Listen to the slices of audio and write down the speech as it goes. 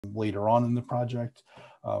later on in the project,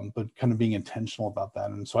 but kind of being intentional about that.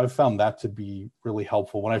 And so I found that to be really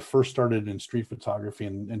helpful. When I first started in street photography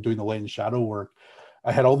and doing the light and shadow work,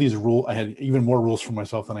 I had all these rules. I had even more rules for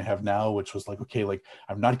myself than I have now, which was like, okay, like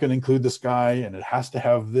I'm not going to include this guy, and it has to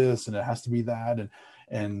have this, and it has to be that,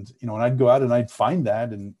 and you know, and I'd go out and I'd find that,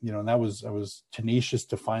 and you know, and I was tenacious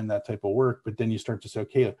to find that type of work. But then you start to say,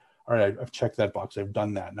 okay, all right, I've checked that box, I've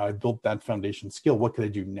done that. Now I've built that foundation skill. What could I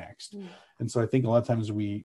do next? And so I think a lot of times we